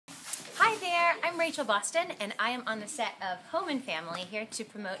there, I'm Rachel Boston, and I am on the set of Home and Family here to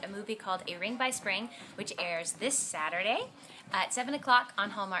promote a movie called A Ring by Spring, which airs this Saturday at 7 o'clock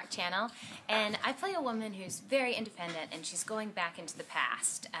on Hallmark Channel. And I play a woman who's very independent, and she's going back into the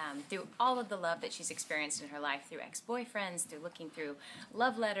past through all of the love that she's experienced in her life, through ex-boyfriends, through looking through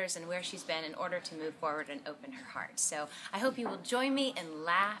love letters and where she's been in order to move forward and open her heart. So I hope you will join me and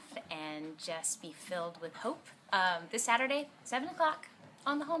laugh and just be filled with hope this Saturday, 7 o'clock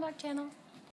on the Hallmark Channel.